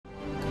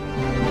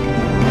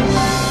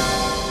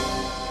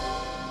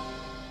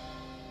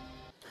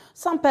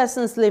Some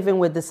persons living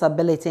with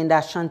disability in the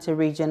Ashanti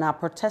region are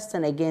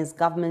protesting against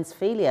government's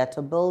failure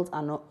to build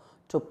an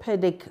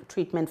orthopedic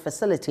treatment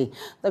facility.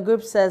 The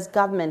group says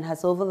government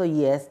has over the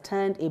years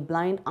turned a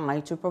blind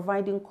eye to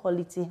providing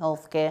quality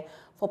health care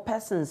for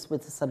persons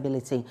with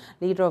disability.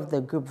 Leader of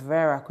the group,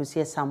 Vera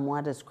Kusia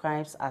Samoa,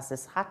 describes as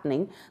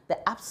disheartening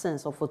the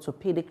absence of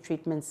orthopedic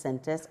treatment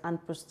centers and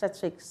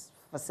prosthetics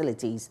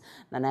facilities.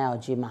 Nana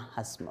Ojima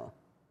has more.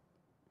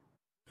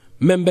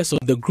 Members of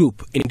the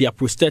group in their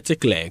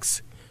prosthetic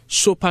legs,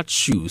 shopad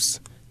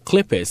shoes,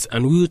 clippers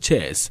and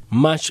wheelchairs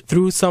marched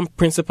through some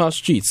principal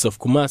streets of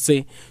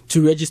Kumasi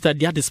to register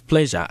their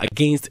displeasure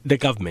against the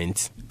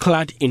government.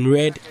 Clad in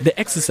red, the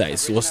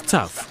exercise was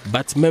tough,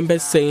 but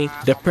members say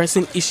the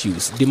pressing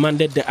issues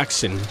demanded the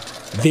action.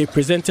 They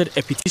presented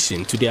a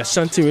petition to the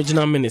Ashanti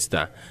Regional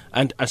Minister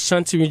and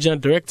Ashanti Regional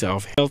Director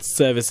of Health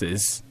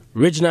Services.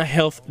 Regional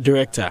Health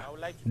Director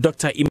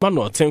Dr.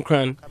 Emmanuel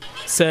Tenkran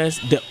says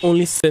the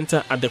only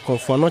center at the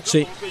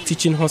Konfuanoche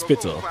Teaching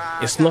Hospital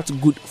is not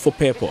good for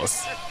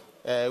purpose.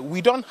 We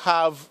don't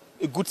have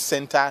a good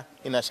center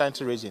in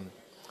Ashanti region.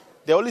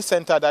 The only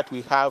center that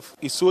we have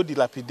is so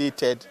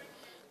dilapidated,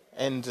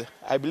 and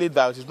I believe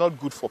that it's not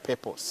good for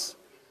purpose.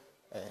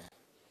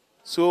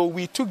 So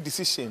we took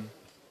decision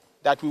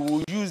that we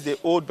will use the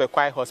old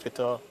Bekwai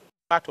Hospital,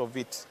 part of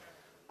it,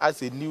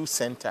 as a new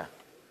center,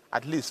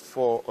 at least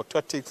for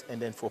orthotics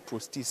and then for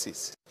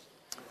prosthesis.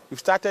 We've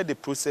started the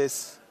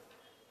process.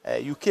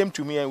 You came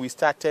to me and we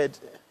started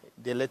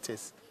the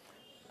letters.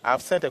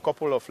 I've sent a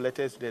couple of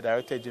letters to the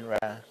Director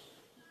General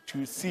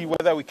to see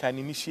whether we can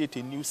initiate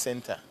a new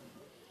center,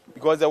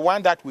 because the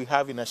one that we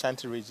have in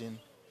Ashanti region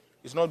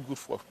is not good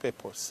for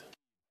purpose.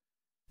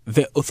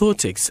 The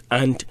orthotics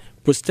and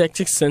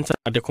prosthetics center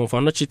at the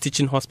Konfuanoche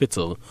Teaching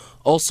Hospital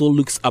also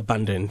looks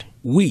abandoned.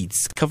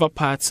 Weeds cover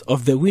parts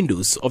of the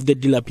windows of the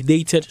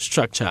dilapidated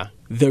structure.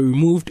 The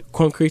removed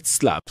concrete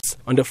slabs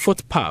on the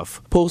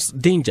footpath pose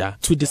danger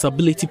to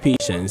disability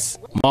patients.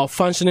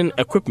 Malfunctioning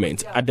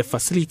equipment at the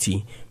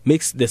facility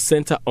makes the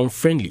center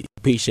unfriendly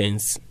to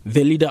patients.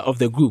 The leader of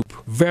the group,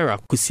 Vera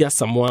Kusia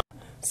Samoa,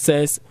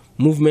 says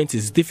movement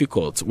is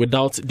difficult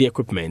without the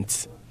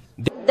equipment.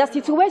 The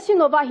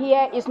situation over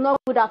here is not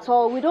good at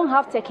all. We don't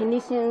have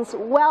technicians,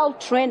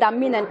 well-trained,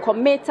 and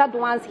committed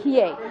ones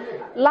here.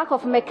 Lack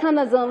of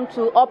mechanism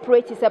to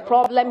operate is a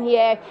problem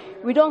here.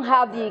 We don't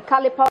have the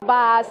caliper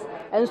bars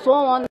and so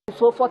on and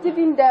so forth.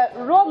 Even the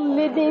road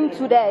leading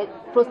to the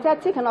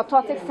prosthetic and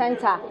orthotic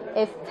center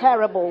is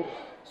terrible.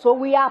 So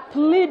we are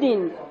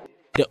pleading.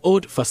 The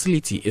old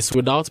facility is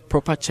without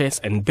proper chairs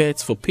and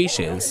beds for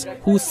patients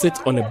who sit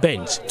on a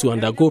bench to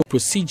undergo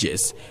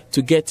procedures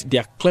to get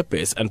their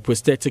clippers and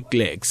prosthetic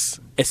legs,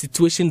 a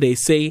situation they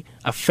say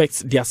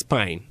affects their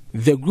spine.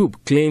 The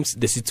group claims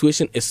the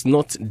situation is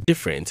not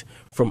different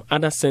from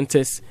other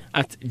centers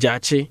at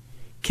Jache,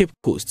 Cape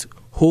Coast,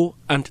 Ho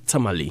and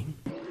Tamale.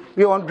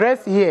 We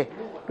undress here,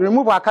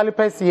 remove our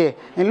calipers here,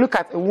 and look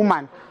at a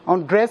woman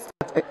undressed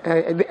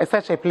at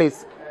such a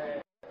place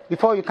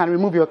before you can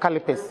remove your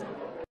calipers.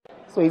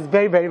 So it's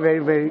very, very, very,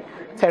 very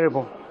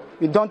terrible.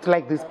 We don't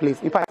like this place.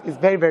 In fact, it's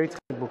very, very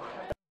terrible.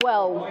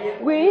 Well,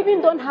 we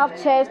even don't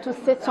have chairs to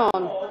sit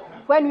on.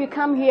 When we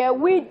come here,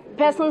 we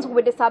persons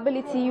with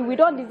disability, we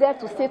don't deserve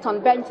to sit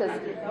on benches.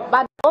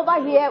 But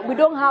over here, we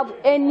don't have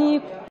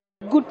any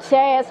good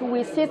chairs.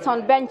 We sit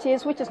on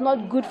benches, which is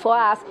not good for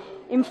us.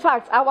 In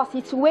fact, our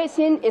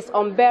situation is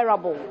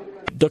unbearable.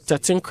 Dr.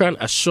 Tinkran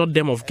assured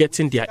them of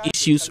getting their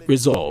issues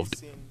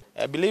resolved.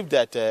 I believe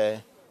that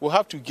we'll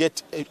have to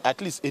get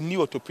at least a new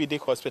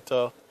orthopedic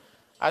hospital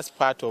as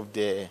part of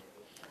the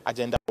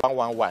Agenda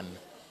 111.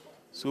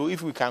 So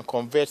if we can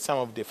convert some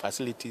of the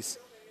facilities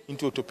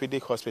into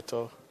orthopedic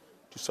hospital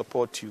to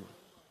support you.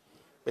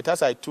 But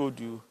as I told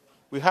you,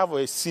 we have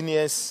a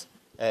seniors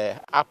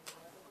app.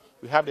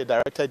 We have the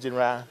Director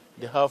General,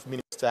 the Health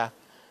Minister,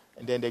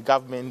 and then the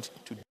government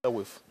to deal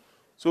with.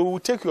 So we'll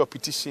take your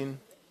petition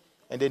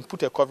and then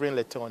put a covering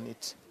letter on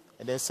it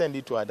and then send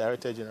it to our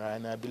Director General,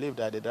 and I believe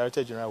that the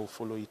Director General will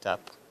follow it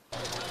up.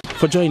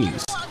 For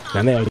JoyNews,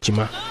 Nana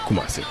Ojima,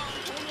 Kumasi.